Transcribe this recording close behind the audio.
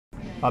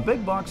a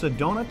big box of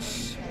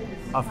donuts,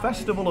 a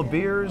festival of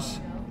beers,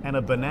 and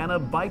a banana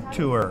bike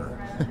tour.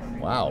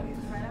 Wow.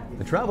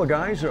 The Travel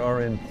Guys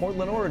are in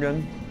Portland,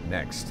 Oregon,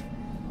 next.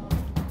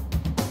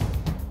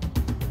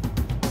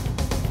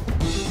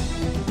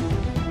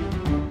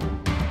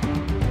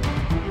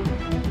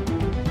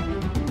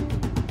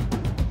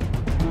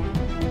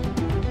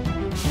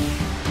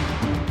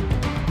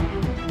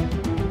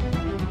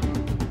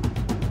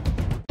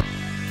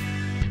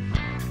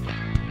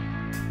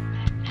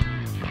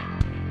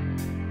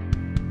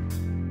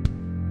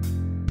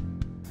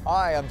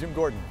 Hi, I'm Jim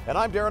Gordon. And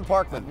I'm Darren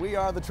Parkman. We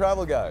are the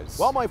Travel Guys.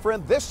 Well, my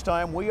friend, this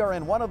time we are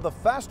in one of the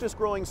fastest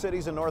growing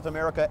cities in North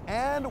America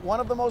and one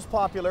of the most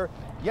popular.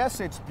 Yes,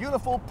 it's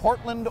beautiful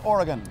Portland,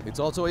 Oregon. It's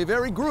also a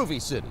very groovy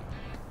city.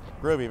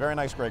 Groovy, very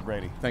nice, Greg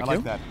Brady. Thank I you.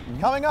 like that.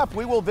 Coming up,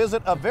 we will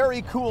visit a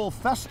very cool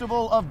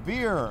festival of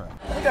beer.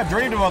 I think I've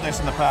dreamed about this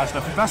in the past,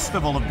 a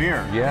festival of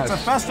beer. Yes.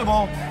 It's a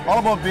festival all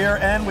about beer,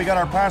 and we got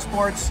our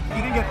passports.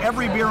 You can get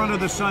every beer under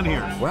the sun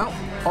here. Well,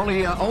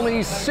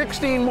 only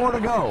 16 more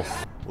to go.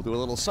 We'll do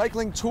a little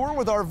cycling tour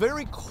with our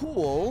very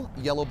cool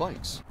yellow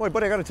bikes. Boy,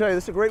 buddy, I got to tell you,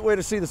 this is a great way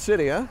to see the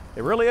city, huh?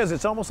 It really is.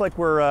 It's almost like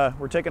we're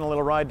taking a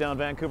little ride down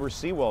Vancouver's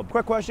seawall.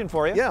 Quick question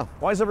for you. Yeah.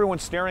 Why is everyone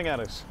staring at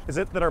us? Is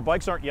it that our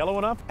bikes aren't yellow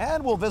enough?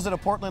 And we'll visit a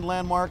Portland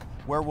landmark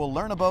where we'll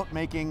learn about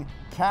making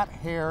cat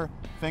hair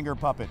finger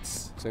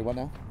puppets. Say what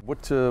now?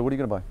 What are you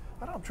gonna buy?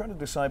 I don't know, I'm trying to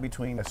decide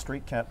between a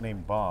street cat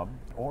named Bob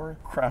or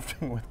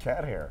crafting with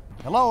cat hair.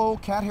 Hello,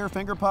 cat hair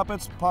finger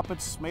puppets,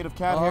 puppets made of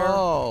cat hair.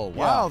 Oh,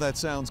 wow, Yeah. that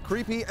sounds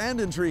creepy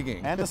and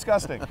intriguing. And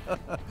disgusting.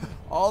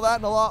 All that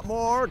and a lot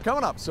more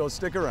coming up, so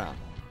stick around.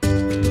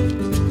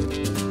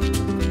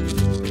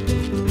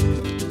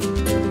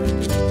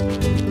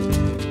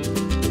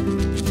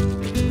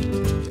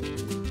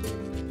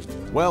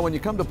 Well, when you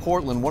come to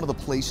Portland, one of the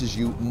places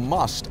you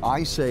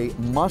I say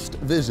must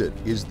visit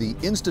is the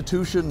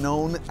institution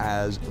known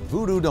as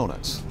Voodoo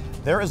Donuts.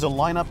 There is a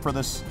lineup for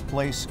this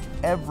place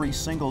every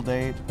single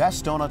day.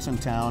 Best donuts in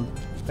town.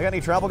 They got any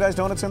Travel Guys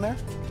donuts in there?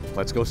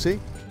 Let's go see.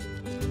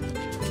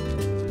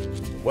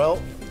 Well,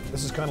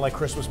 this is kind of like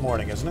Christmas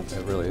morning, isn't it?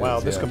 It really is, Wow,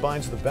 this yeah.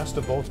 combines the best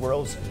of both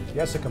worlds.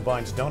 Yes, it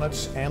combines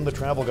donuts and the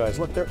Travel Guys.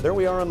 Look, there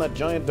we are on that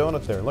giant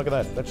donut there. Look at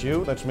that. That's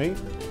you, that's me.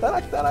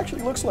 That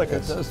actually looks like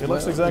us. It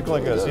looks exactly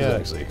like us, yeah.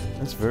 Actually.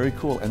 That's very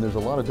cool, and there's a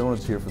lot of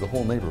donuts here for the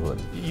whole neighborhood.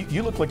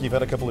 You look like you've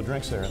had a couple of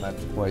drinks there in that,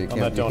 Well, you on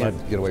that donut.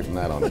 can't get away from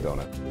that on a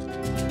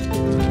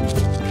donut.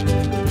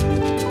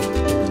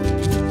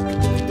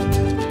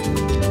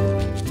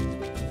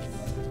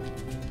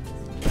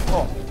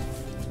 Oh.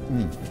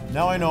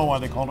 Now I know why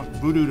they call it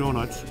Voodoo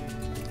Donuts.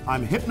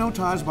 I'm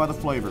hypnotized by the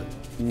flavor.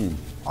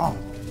 Oh,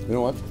 You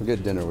know what?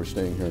 Forget dinner. We're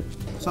staying here.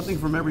 something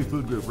from every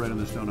food group right in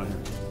this donut here.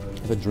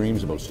 I've had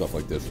dreams about stuff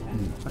like this.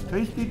 A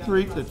tasty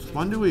treat that's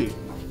fun to eat.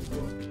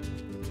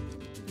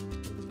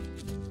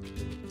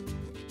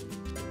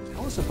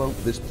 Tell us about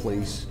this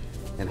place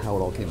and how it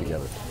all came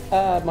together.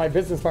 My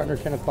business partner,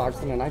 Kenneth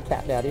Boxton, and I,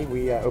 Cat Daddy,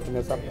 we opened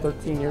this up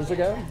 13 years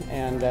ago,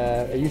 and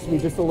it used to be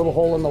just a little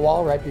hole in the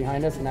wall right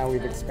behind us, and now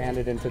we've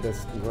expanded into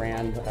this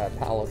grand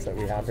palace that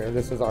we have here.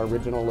 This is our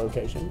original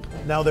location.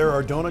 Now there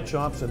are donut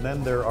shops and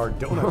then there are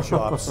donut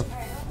shops.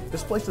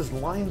 This place is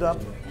lined up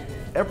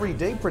every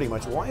day pretty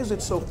much. Why is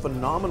it so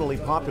phenomenally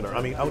popular?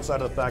 I mean, outside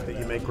of the fact that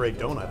you make great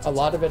donuts. A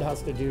lot of it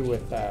has to do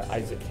with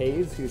Isaac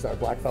Hayes, who's our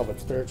Black Velvet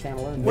Spirit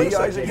Channeler. Wait a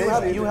The second,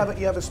 Isaac you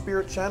have a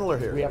spirit channeler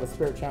here. We have a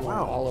Spirit Channeler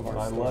Wow. in all of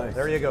our stores.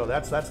 There you go.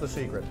 That's the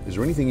secret. Is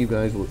there anything you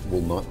guys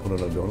will not put on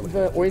a donut?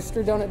 The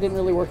oyster donut didn't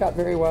really work out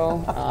very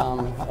well,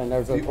 and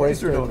there's The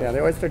oyster donut. Yeah,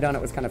 the oyster donut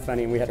was kind of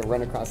funny, and we had to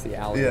run across the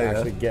alley to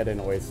actually get an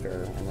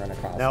oyster and run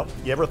across. Now,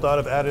 you ever thought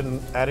of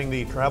adding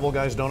the Travel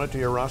Guys donut to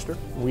your roster?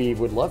 We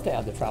would love to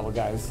add the Travel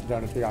Guys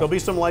donut to the There'll be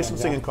some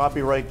licensing and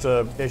copyright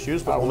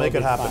issues, but we'll make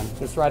it happen.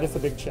 Just write us a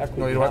big check.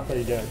 No, We'd you be know what?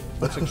 happy to do it.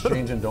 Let's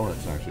exchange in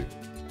donuts, actually.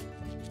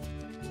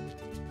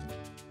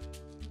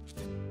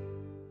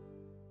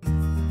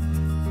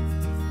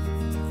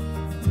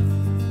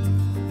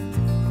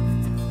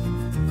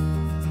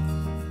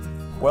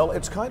 Well,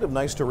 it's kind of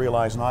nice to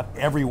realize not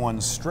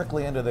everyone's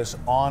strictly into this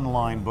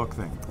online book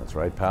thing. That's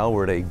right, pal.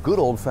 We're at a good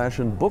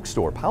old-fashioned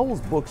bookstore. Powell's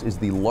Books is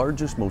the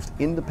largest, most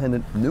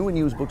independent, new and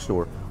used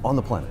bookstore on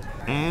the planet.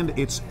 And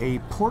it's a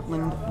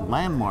Portland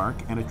landmark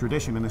and a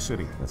tradition in the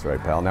city. That's right,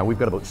 pal. Now, we've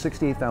got about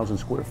 68,000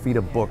 square feet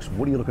of books.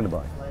 What are you looking to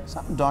buy?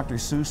 Something Dr.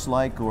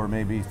 Seuss-like, or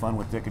maybe Fun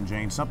with Dick and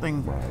Jane.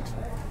 Something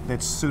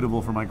that's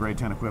suitable for my grade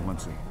 10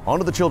 equivalency. On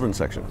to the children's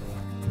section.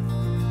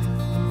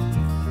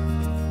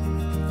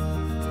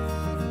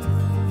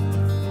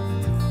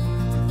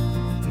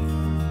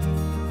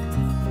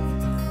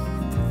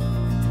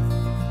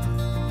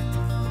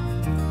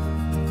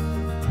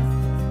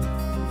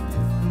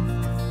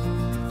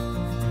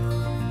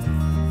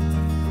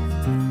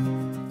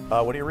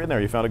 What are you reading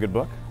there? You found a good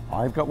book?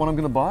 I've got one I'm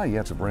going to buy. Yeah,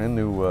 it's a brand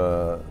new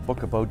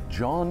book about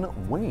John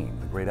Wayne,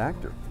 the great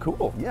actor.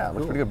 Cool. Yeah, it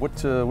looks pretty good.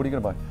 What are you going to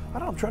buy? I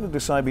don't know, I'm trying to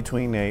decide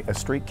between a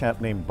street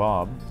cat named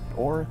Bob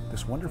or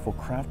this wonderful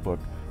craft book,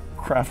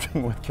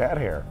 Crafting with Cat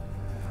Hair.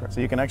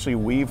 So you can actually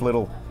weave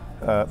little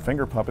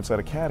finger puppets out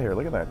of cat hair.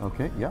 Look at that.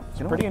 Okay, yeah.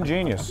 It's pretty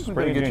ingenious. We're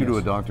Pretty going to get you to a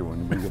ingenious. doctor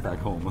when we get back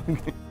home.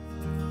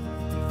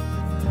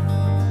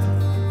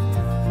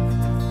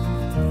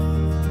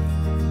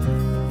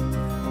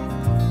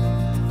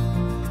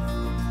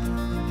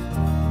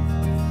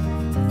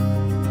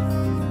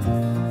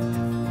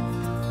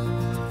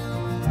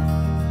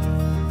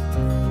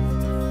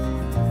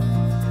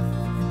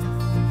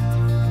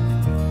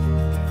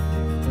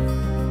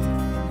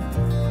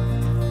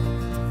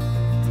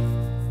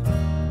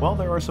 Well,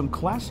 there are some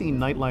classy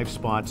nightlife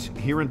spots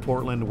here in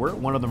Portland. We're at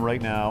one of them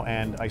right now,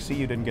 and I see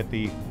you didn't get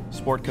the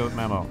sport coat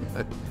memo.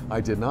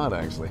 I did not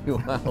actually.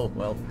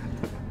 Well,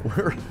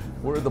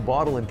 we're at the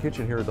Bottle and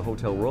Kitchen here at the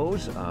Hotel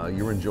Rose.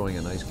 You're enjoying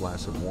a nice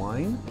glass of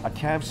wine. A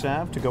Cav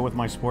Sav to go with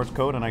my sports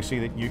coat, and I see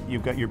that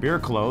you've got your beer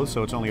clothes,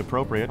 so it's only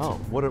appropriate. Oh,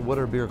 what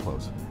are beer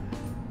clothes?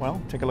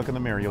 Well, take a look in the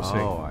mirror, you'll see.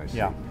 Oh, I see.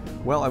 Yeah.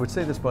 Well, I would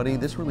say this, buddy,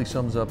 this really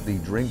sums up the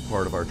drink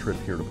part of our trip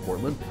here to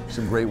Portland.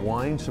 Some great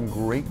wine, some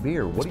great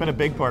beer. It's been a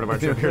big part of our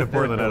trip here to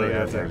Portland.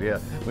 Yeah,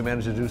 we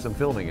managed to do some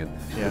filming in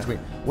between.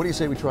 What do you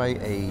say we try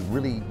a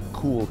really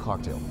cool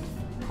cocktail?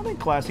 I think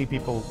classy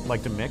people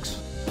like to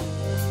mix.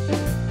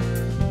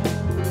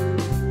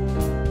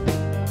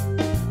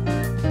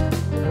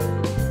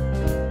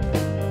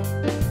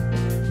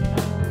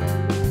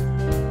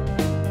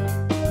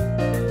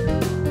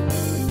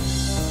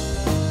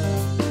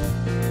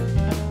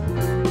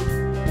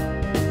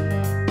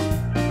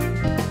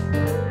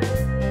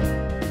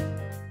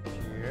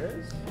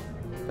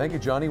 Thank you,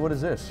 Johnny. What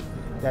is this?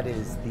 That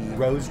is the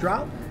Rose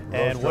Drop.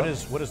 And what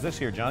is this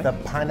here, Johnny? The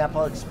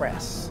Pineapple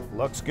Express.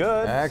 Looks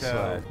good.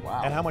 Excellent.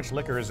 Wow. And how much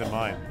liquor is in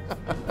mine?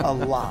 A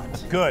lot.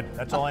 Good.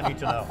 That's all I need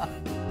to know.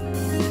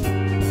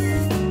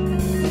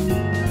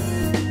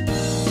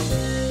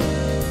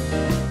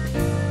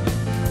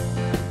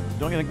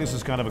 Don't you think this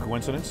is kind of a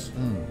coincidence?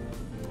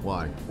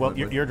 Why? Well,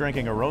 you're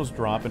drinking a Rose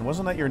Drop, and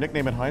wasn't that your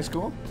nickname in high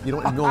school? You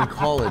don't know in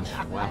college.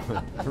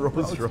 Wow.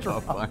 Rose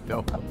drop. I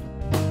know.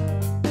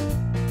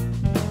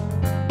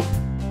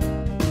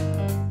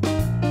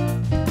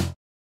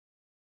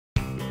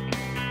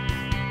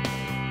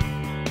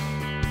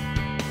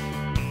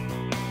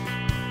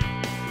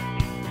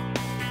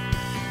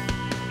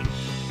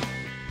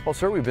 Well,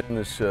 sir, we've been in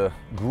this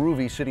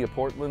groovy city of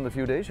Portland a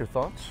few days. Your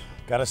thoughts?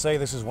 Gotta say,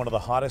 this is one of the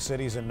hottest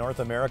cities in North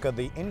America.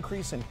 The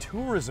increase in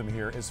tourism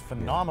here is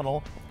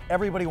phenomenal.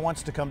 Everybody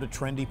wants to come to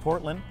trendy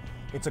Portland.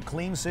 It's a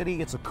clean city,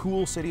 it's a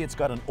cool city, it's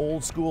got an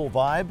old school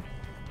vibe.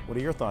 What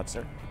are your thoughts,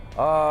 sir?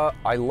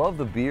 I love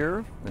the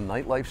beer, the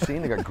nightlife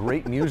scene. They got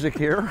great music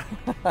here.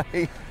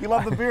 You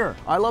love the beer.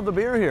 I love the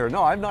beer here.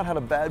 No, I've not had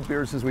a bad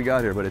beer since we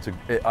got here, but the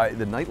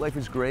nightlife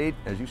is great.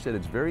 As you said,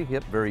 it's very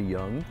hip, very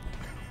young,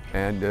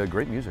 and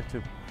great music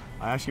too.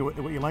 I asked you what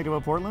you liked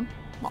about Portland?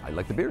 Well, I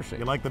like the beer scene.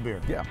 You like the beer?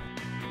 Yeah.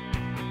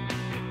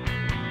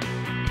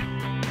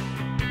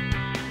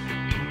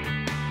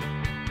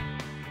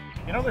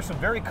 You know, there's some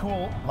very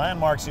cool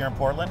landmarks here in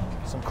Portland.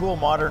 Some cool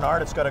modern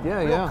art. It's got a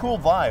real cool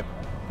vibe.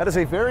 That is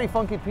a very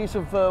funky piece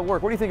of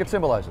work. What do you think it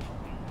symbolizes?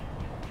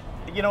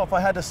 You know, if I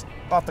had to,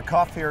 off the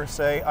cuff here,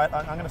 say,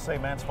 I'm going to say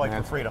man's fight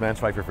for freedom. Man's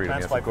fight for freedom,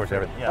 Man's yes, fight of course. for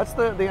freedom, yeah. That's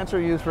the answer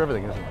you use for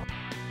everything, isn't it?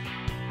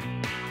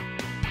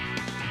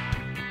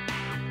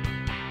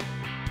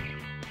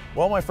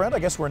 Well, my friend, I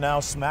guess we're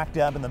now smack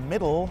dab in the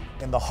middle,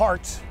 in the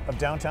heart of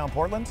downtown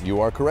Portland. You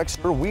are correct,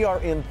 sir. We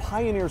are in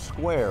Pioneer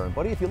Square. And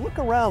buddy, if you look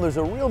around, there's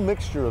a real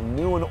mixture of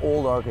new and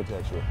old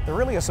architecture. There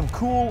really is some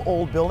cool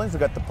old buildings. We've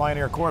got the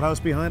Pioneer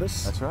Courthouse behind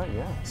us. That's right,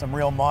 yeah. Some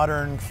real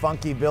modern,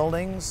 funky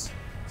buildings.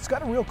 It's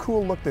got a real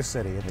cool look, this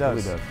city. It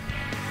does. Really does.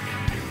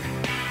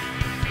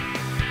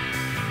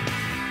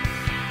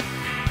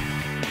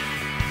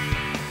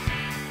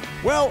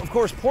 Well, of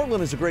course,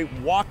 Portland is a great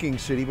walking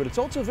city, but it's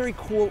also a very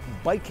cool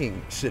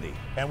biking city.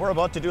 And we're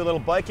about to do a little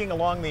biking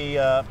along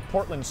the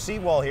Portland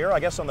seawall here, I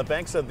guess on the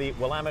banks of the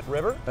Willamette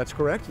River. That's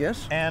correct,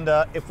 yes. And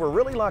if we're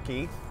really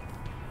lucky,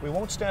 we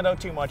won't stand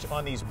out too much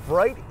on these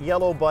bright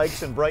yellow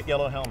bikes and bright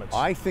yellow helmets.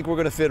 I think we're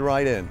going to fit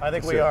right in. I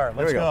think we are.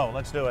 Let's go.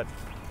 Let's do it.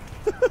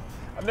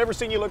 I've never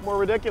seen you look more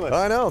ridiculous.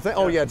 I know.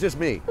 Oh, yeah, just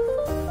me.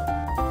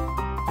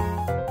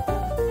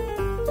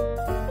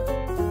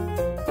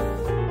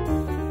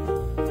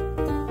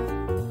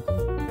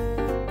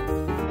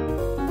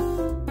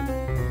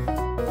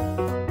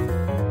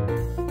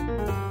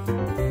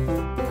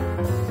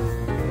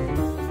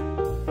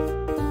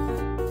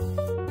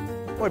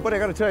 Boy, buddy, I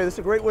got to tell you, this is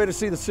a great way to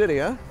see the city,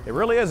 huh? It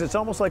really is. It's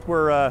almost like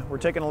we're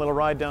taking a little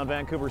ride down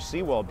Vancouver's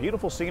seawall.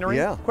 Beautiful scenery.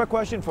 Yeah. Quick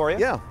question for you.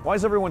 Yeah. Why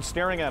is everyone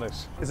staring at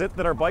us? Is it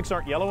that our bikes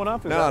aren't yellow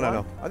enough? Is No. that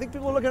why? I think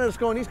people are looking at us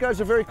going, these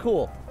guys are very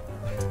cool.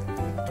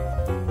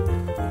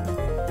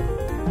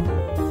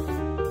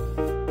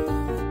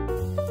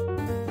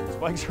 These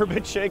bikes are a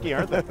bit shaky,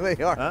 aren't they?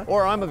 They are. Huh?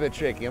 Or I'm a bit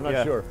shaky, I'm not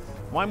Yeah. sure.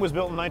 Mine was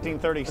built in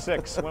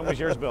 1936. When was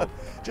yours built?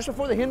 Just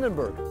before the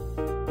Hindenburg.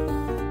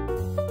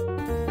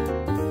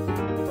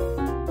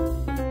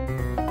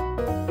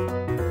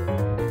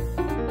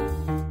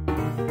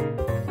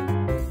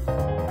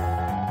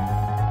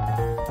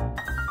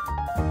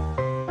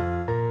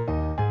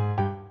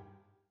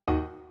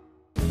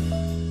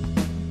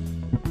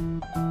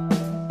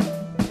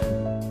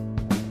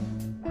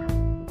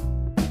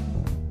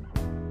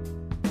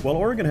 Well,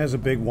 Oregon has a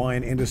big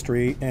wine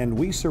industry, and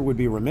we, sir, would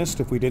be remiss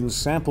if we didn't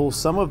sample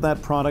some of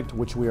that product,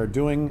 which we are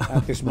doing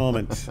at this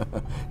moment.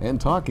 And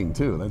talking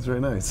too, that's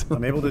very nice.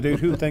 I'm able to do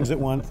 2 things at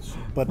once,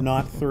 but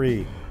not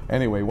 3.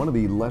 Anyway, one of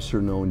the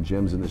lesser known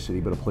gems in the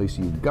city, but a place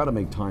you've got to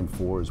make time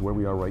for, is where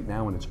we are right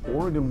now, and it's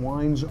Oregon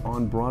Wines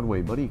on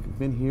Broadway. Buddy, you've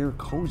been here,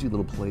 cozy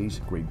little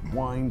place, great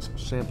wines,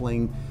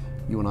 sampling.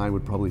 You and I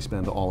would probably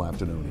spend all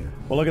afternoon here.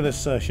 Well, look at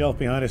this shelf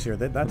behind us here.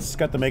 That's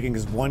got the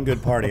makings of one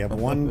good party. I have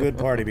one good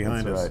party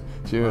behind That's us.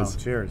 right. Cheers.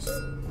 Wow, cheers.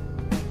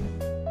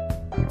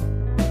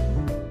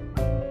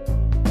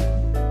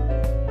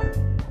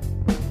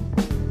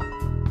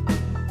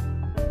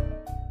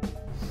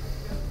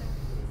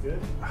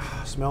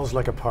 Smells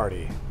like a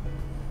party.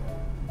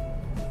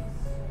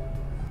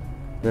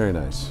 Very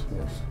nice.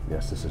 Yes,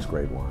 yes, this is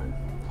great wine.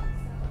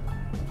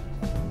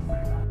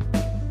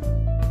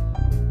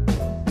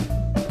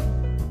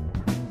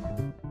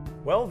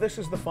 Well, this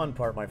is the fun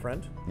part, my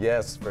friend.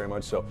 Yes, very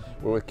much so.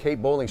 We're with Kate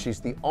Bowling.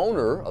 She's the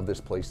owner of this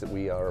place that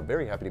we are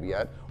very happy to be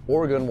at,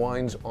 Oregon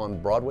Wines on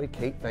Broadway.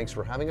 Kate, thanks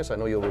for having us. I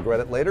know you'll regret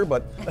it later,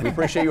 but we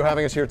appreciate you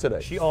having us here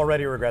today. She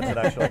already regrets it,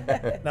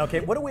 actually. Now,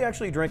 Kate, what are we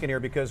actually drinking here?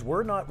 Because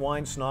we're not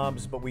wine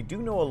snobs, but we do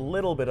know a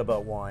little bit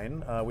about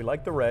wine. We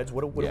like the reds.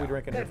 What are we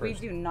drinking here Good. We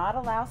first? do not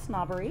allow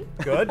snobbery.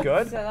 Good,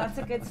 good. So that's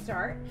a good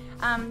start.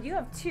 You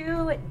have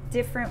 2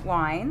 different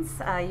wines.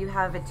 You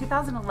have a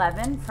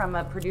 2011 from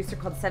a producer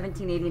called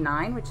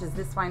 1789, which is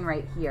this wine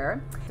right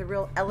here. The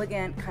real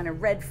elegant, kind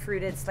of red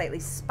fruited, slightly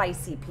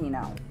spicy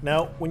Pinot.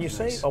 Now, when you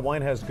say a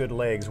wine has good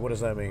legs, what does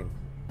that mean?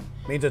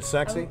 Means it's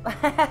sexy?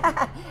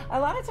 A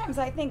lot of times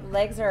I think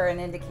legs are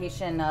an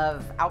indication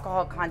of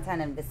alcohol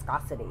content and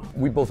viscosity.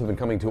 We both have been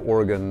coming to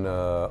Oregon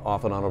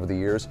off and on over the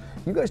years.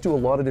 You guys do a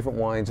lot of different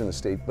wines in the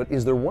state, but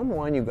is there one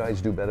wine you guys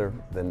do better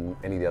than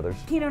any of the others?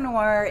 Pinot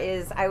Noir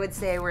is, I would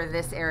say, where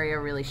this area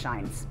really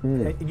shines.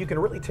 And you can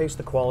really taste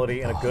the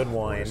quality in a good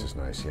wine. This is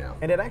nice, yeah.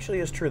 And it actually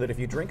is true that if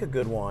you drink a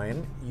good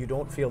wine, you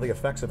don't feel the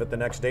effects of it the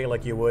next day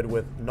like you would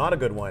with not a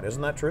good wine.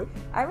 Isn't that true?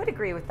 I would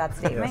agree with that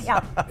statement,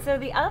 Yes. yeah. So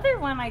the other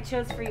one I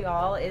chose for you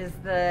all is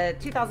the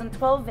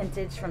 2012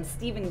 vintage from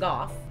Stephen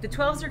Goff. The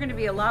 12s are going to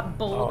be a lot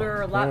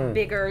bolder, a lot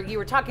bigger. You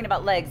were talking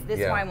about legs. This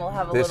Yeah. wine will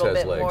have a This little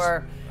has bit legs.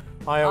 more.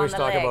 I always on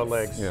the talk about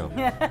legs. Yeah.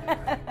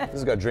 This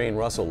has got Jane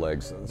Russell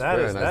legs. That's That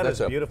very is nice. that That's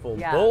is a- beautiful.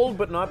 Yeah. Bold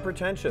but not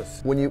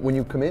pretentious. When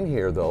you come in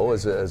here though,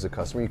 as a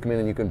customer, you come in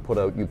and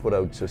you put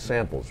out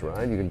samples,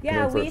 right? You can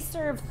Yeah, come in we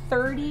serve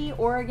 30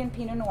 Oregon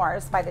Pinot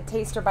Noirs by the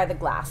taste or by the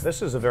glass.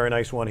 This is a very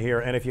nice one here,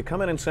 and if you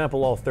come in and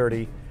sample all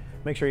 30,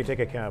 make sure you take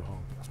a cab home.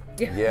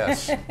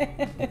 Yes.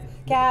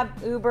 Cab,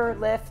 Uber,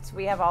 Lyft,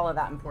 we have all of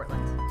that in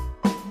Portland.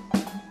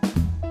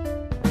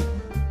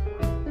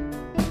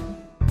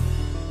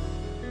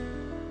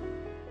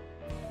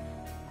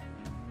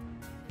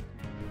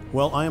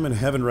 Well, I am in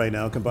heaven right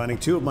now, combining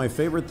 2 of my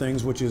favorite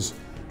things, which is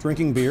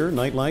drinking beer,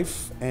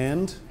 nightlife,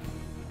 and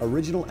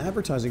original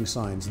advertising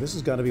signs. This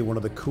has got to be one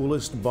of the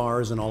coolest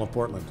bars in all of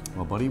Portland.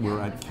 Well, buddy,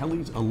 we're at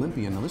Kelly's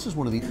Olympia. Now, this is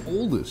one of the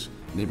oldest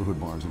neighborhood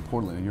bars in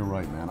Portland, and you're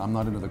right, man. I'm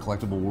not into the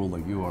collectible world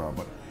like you are,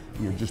 but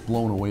you're just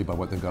blown away by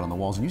what they've got on the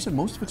walls. And you said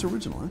most of it's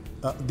original,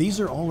 huh? These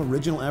are all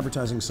original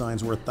advertising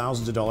signs worth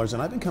thousands of dollars,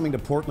 and I've been coming to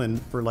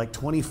Portland for like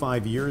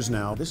 25 years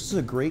now. This is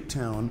a great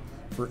town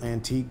for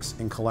antiques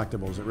and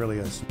collectibles. It really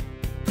is.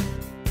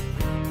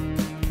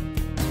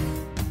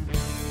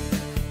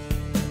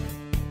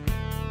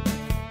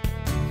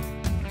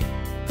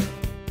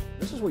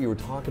 This is what you were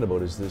talking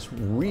about, is this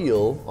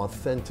real,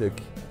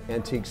 authentic,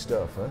 antique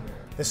stuff, huh?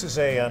 This is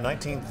a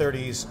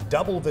 1930s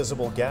double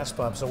visible gas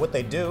pump. So what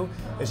they do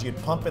is you'd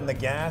pump in the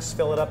gas,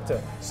 fill it up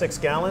to 6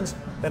 gallons,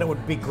 then it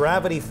would be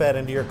gravity fed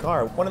into your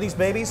car. One of these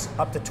babies,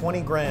 up to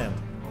 20 grand.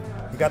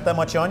 You got that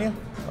much on you?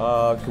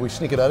 Can we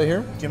sneak it out of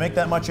here? Do you make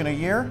that much in a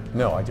year?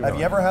 No, I do Have not.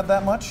 you ever had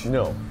that much?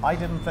 No. I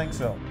didn't think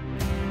so.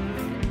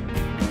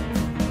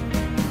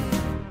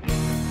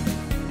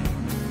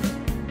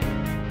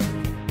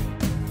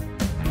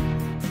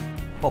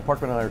 Paul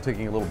Parkman and I are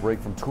taking a little break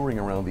from touring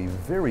around the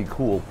very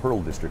cool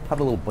Pearl District.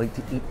 Having a little bite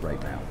to eat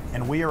right now.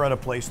 And we are at a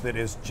place that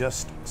is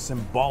just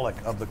symbolic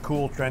of the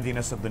cool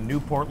trendiness of the new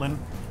Portland.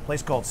 A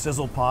place called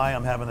Sizzle Pie.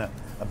 I'm having a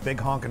big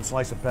honkin'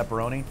 slice of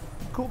pepperoni.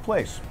 Cool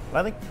place. But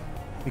I think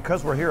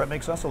because we're here, it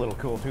makes us a little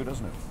cool too,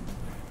 doesn't it?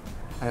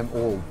 I am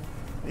old.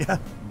 Yeah,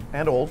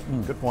 and old.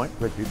 Good point.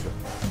 Great pizza.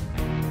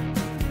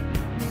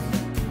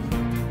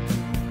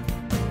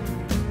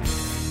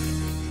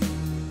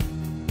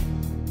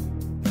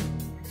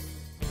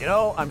 You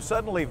know, I'm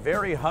suddenly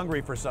very hungry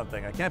for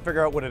something. I can't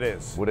figure out what it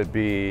is. Would it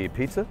be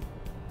pizza?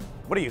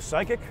 What are you,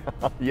 psychic?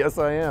 Yes,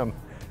 I am.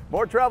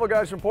 More Travel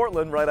Guys from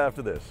Portland right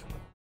after this.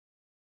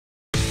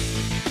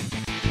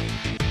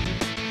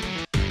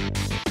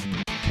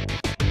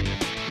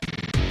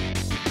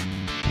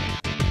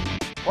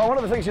 Well, one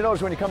of the things you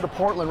notice when you come to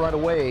Portland right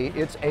away,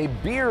 it's a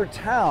beer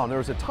town.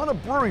 There's a ton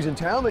of breweries in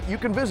town that you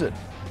can visit.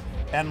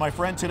 And my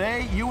friend,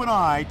 today, you and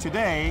I,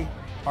 today,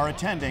 are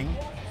attending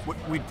what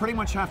we'd pretty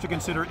much have to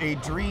consider a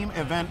dream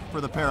event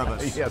for the pair of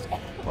us. Yes,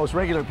 most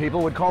regular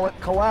people would call it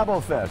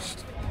Collabo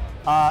Fest.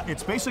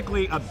 It's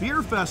basically a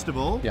beer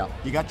festival. Yeah.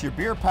 You got your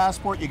beer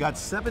passport. You got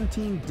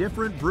 17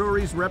 different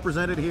breweries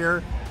represented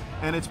here,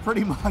 and it's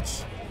pretty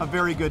much a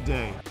very good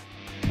day.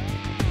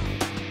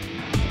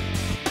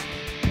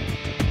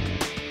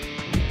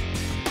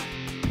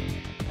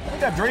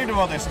 I've dreamed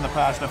about this in the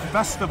past, a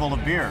festival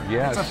of beer.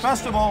 Yes. It's a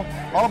festival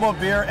all about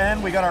beer,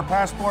 and we got our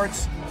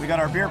passports, we got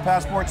our beer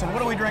passports, and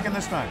what are we drinking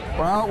this time?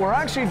 Well, we're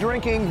actually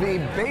drinking the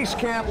Base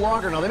Camp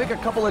Lager. Now, they make a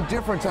couple of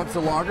different types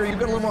of lager. You've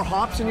got a little more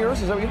hops in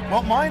yours, is that what you?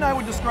 Well, mine I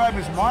would describe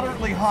as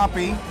moderately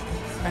hoppy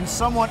and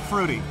somewhat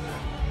fruity.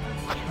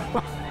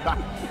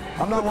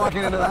 I'm not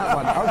walking into that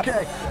one.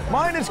 Okay.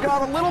 Mine has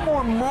got a little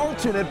more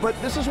malt in it, but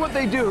this is what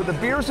they do. The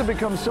beers have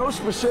become so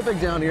specific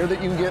down here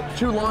that you can get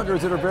two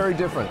lagers that are very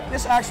different.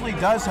 This actually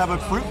does have a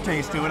fruit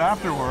taste to it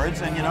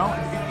afterwards, and you know,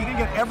 you can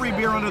get every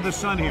beer under the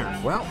sun here.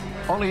 Well,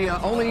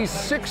 only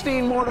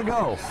 16 more to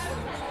go.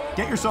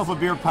 Get yourself a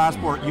beer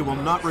passport, you will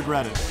not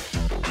regret it.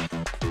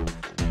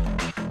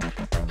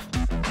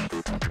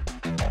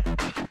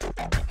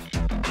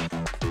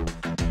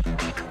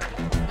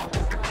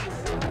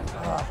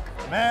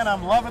 Man,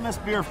 I'm loving this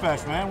beer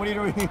fest, man. What are you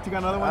doing? You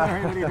got another one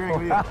there? What are you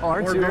doing?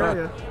 Aren't More you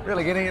beer?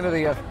 really getting into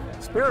the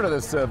spirit of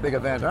this big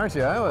event, aren't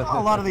you? Well,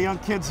 a lot of the young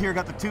kids here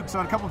got the toques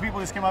on. A couple of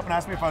people just came up and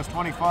asked me if I was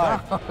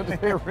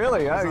 25.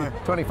 Really?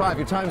 25.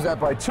 You times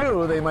that by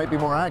 2, they might be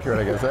more accurate,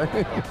 I guess.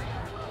 Eh?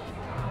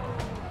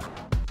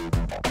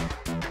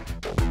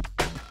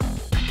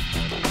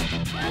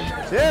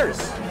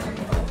 Cheers!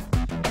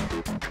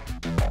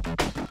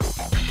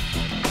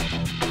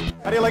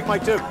 How do you like my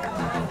toque?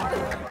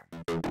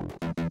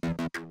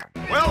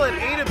 Well, it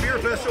ain't a beer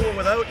festival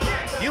without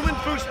human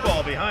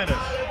foosball behind us.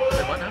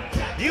 What now?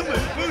 Human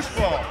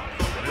foosball.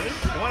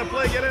 You want to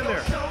play? Get in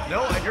there.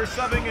 No, and you're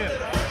subbing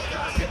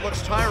in. It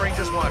looks tiring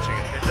just watching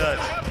it. It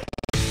does.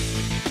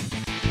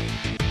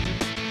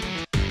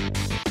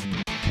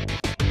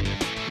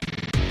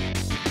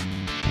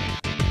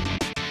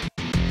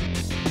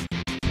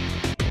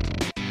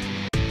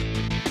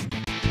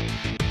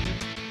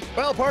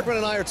 Well, Parkman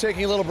and I are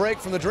taking a little break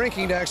from the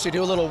drinking to actually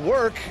do a little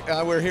work.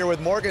 We're here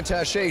with Morgan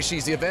Taché.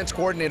 She's the events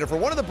coordinator for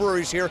one of the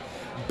breweries here,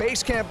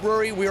 Base Camp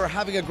Brewery. We are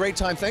having a great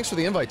time. Thanks for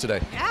the invite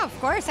today. Yeah, of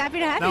course. Happy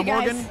to have Now, you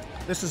guys. Morgan,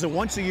 this is a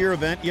once-a-year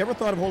event. You ever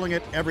thought of holding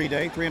it every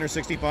day,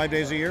 365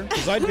 days a year?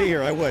 Because I'd be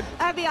here, I would.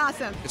 That'd be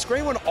awesome. It's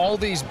great when all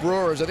these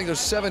brewers, I think there's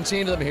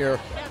 17 of them here,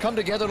 come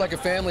together like a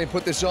family and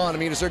put this on. I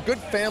mean, is there a good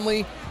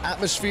family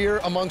atmosphere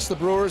amongst the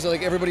brewers?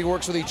 Like everybody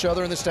works with each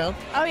other in this town?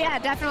 Oh yeah,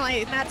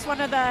 definitely. And that's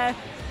one of the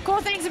cool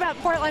things about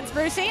Portland's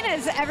brew scene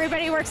is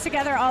everybody works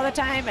together all the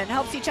time and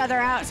helps each other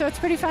out, so it's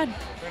pretty fun.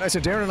 Very nice.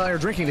 And Darren and I are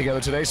drinking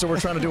together today, so we're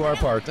trying to do our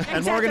part.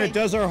 And Morgan, it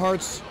does our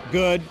hearts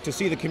good to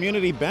see the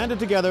community banded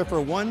together for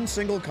one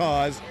single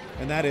cause,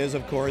 and that is,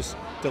 of course,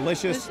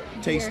 delicious,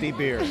 tasty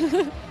beer.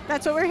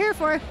 That's what we're here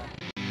for.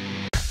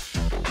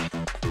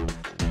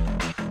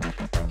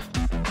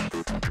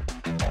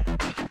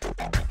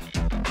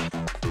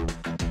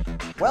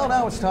 Well,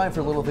 now it's time for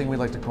a little thing we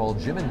like to call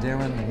Jim and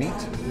Darren Meet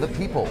the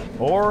People.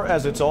 Or,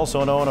 as it's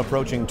also known,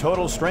 approaching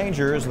total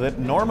strangers that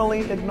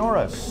normally ignore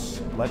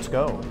us. Let's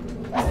go.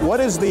 What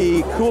is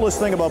the coolest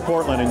thing about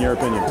Portland, in your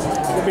opinion?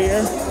 The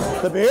beer.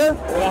 The beer?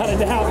 Without a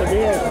doubt, the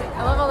beer.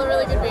 I love all the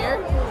really good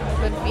beer.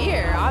 The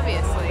beer,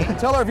 obviously.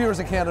 Tell our viewers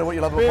in Canada what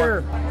you love about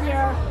Beer. Portland.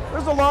 Yeah.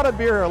 There's a lot of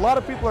beer here. A lot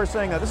of people are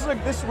saying that.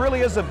 This really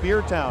is a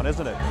beer town,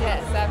 isn't it?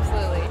 Yes,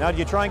 absolutely. Now, do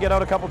you try and get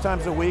out a couple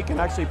times a week and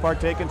actually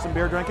partake in some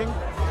beer drinking?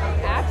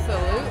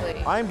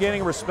 Absolutely. I'm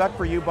gaining respect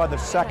for you by the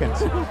second.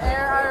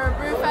 There are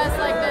brew fests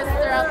like this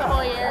throughout the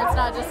whole year. It's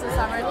not just a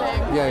summer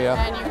thing. Yeah,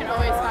 yeah. And you can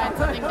always find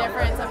something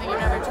different, something you've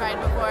never tried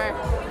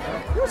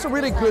before. There's a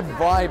really good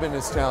vibe in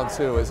this town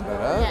too, isn't it?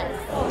 Huh?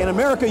 Yes. In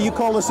America, you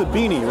call this a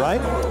beanie,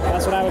 right?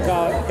 That's what I would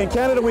call it. In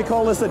Canada, we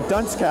call this a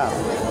dunce cap,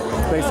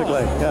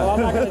 basically. Well,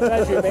 I'm not going to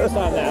judge you based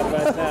on that,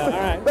 but all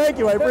right. Thank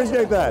you, I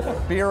appreciate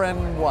that. Beer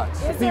and what?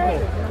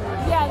 People.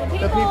 Yeah, the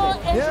people.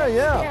 Yeah,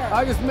 yeah.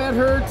 I just met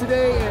her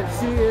today, and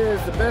she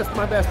is the best,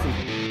 my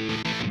bestie.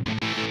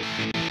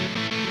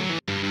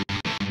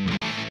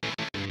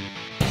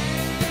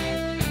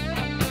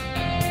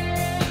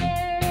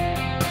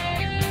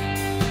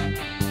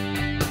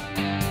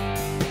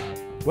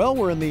 Well,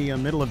 we're in the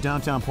middle of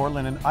downtown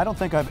Portland, and I don't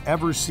think I've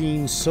ever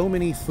seen so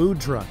many food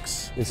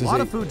trucks. This a is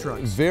lot of food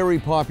trucks. Very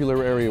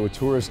popular area with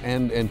tourists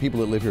and people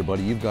that live here,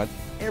 buddy. You've got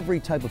every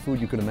type of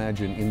food you can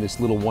imagine in this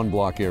little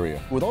one-block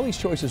area. With all these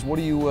choices, what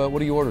are you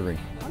ordering?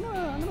 I'm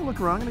gonna look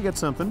around. I'm gonna get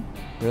something.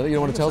 Really? You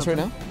don't want to tell us right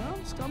now?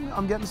 No,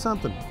 I'm getting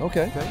something.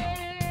 Okay.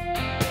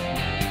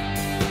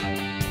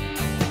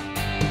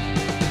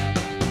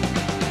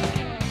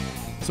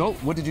 So,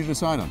 what did you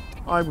decide on?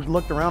 I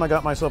looked around. I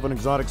got myself an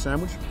exotic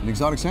sandwich. An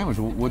exotic sandwich.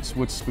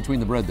 What's between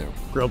the bread there?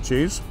 Grilled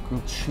cheese.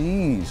 Grilled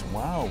cheese.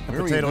 Wow. And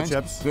potato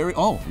chips.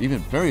 Even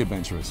very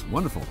adventurous.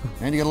 Wonderful.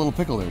 And you got a little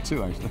pickle there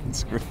too. Actually,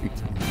 that's great.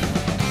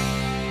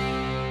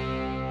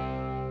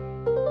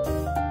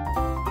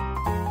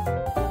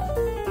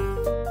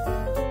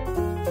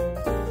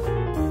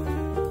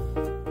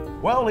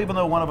 Well, even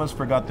though one of us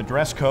forgot the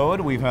dress code,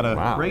 we've had a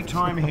Wow. great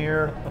time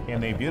here in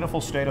the beautiful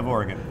state of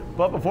Oregon.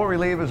 But before we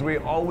leave, as we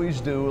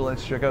always do,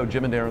 let's check out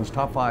Jim and Darren's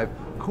top 5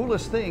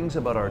 coolest things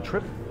about our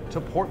trip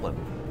to Portland.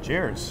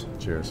 Cheers.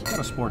 Cheers. Got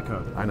a sport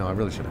coat. I know, I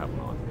really should have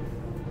one on.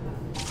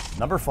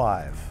 Number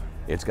 5.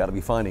 It's got to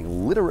be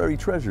finding literary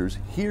treasures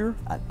here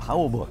at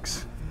Powell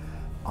Books.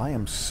 I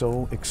am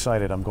so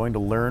excited. I'm going to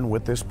learn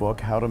with this book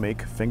how to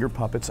make finger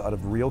puppets out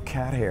of real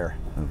cat hair.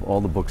 Out of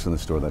all the books in the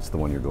store, that's the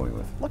one you're going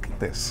with. Look at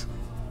this.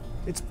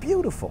 It's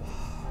beautiful.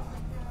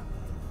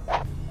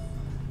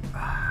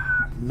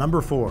 Number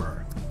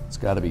 4. It's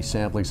got to be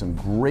sampling some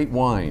great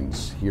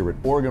wines here at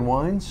Oregon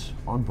Wines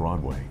on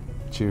Broadway.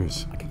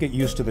 Cheers. I could get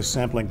used to this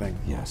sampling thing.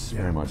 Yes,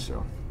 very much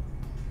so.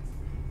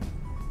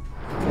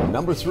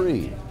 Number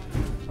 3.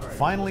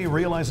 Finally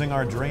realizing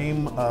our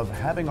dream of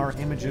having our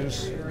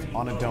images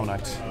on a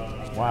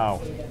donut.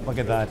 Wow, look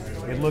at that.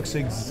 It looks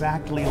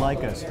exactly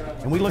like us.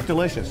 And we look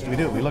delicious. We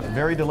do. We look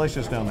very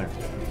delicious down there.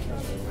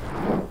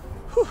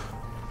 Whew.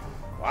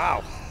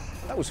 Wow,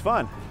 that was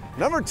fun.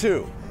 Number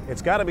 2.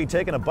 It's got to be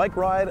taking a bike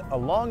ride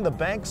along the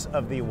banks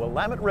of the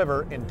Willamette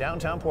River in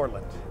downtown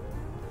Portland.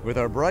 With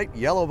our bright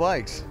yellow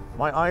bikes.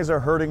 My eyes are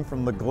hurting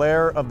from the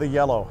glare of the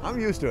yellow. I'm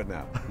used to it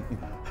now.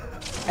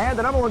 And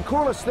the number 1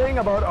 coolest thing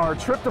about our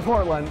trip to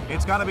Portland.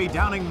 It's got to be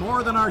downing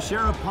more than our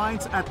share of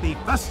pints at the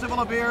Festival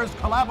of Beers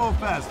Collabo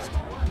Fest.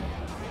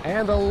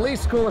 And the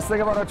least coolest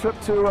thing about our trip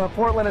to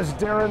Portland is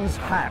Darren's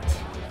hat.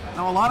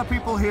 Now, a lot of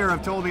people here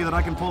have told me that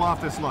I can pull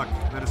off this look,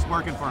 that it's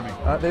working for me.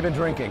 They've been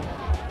drinking.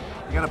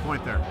 You got a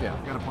point there. Yeah.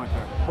 You got a point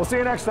there. We'll see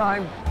you next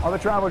time on the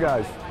Travel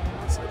Guys.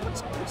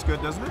 It's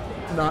good, doesn't it?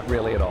 Not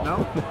really at all. No?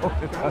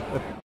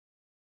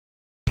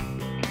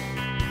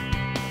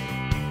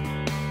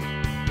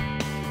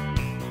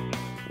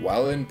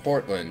 While in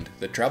Portland,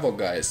 the travel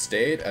guys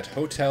stayed at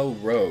Hotel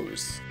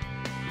Rose.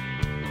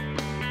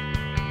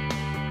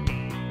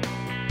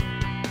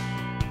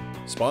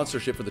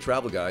 Sponsorship for the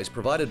Travel Guys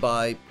provided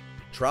by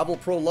Travel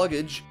Pro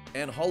Luggage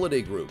and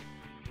Holiday Group,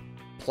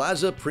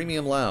 Plaza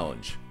Premium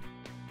Lounge,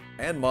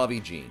 and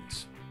Mavi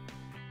Jeans.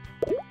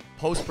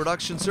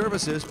 Post-production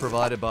services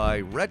provided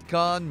by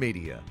Retcon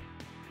Media.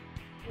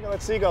 Look at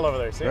that seagull over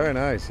there, see? Very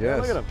nice,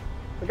 yes. Look at him.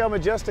 Look how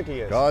majestic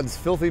he is. God's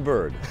filthy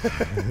bird.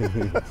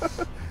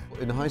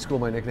 In high school,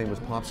 my nickname was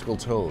Popsicle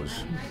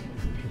Toes.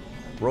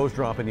 Rose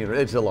Drop and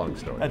it's a long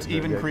story. That's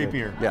even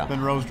creepier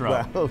than Rose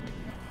Drop. Well,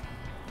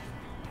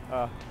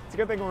 It's a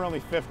good thing we're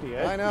only 50,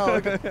 eh? I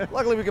know.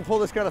 Luckily, we can pull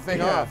this kind of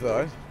thing off,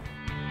 though.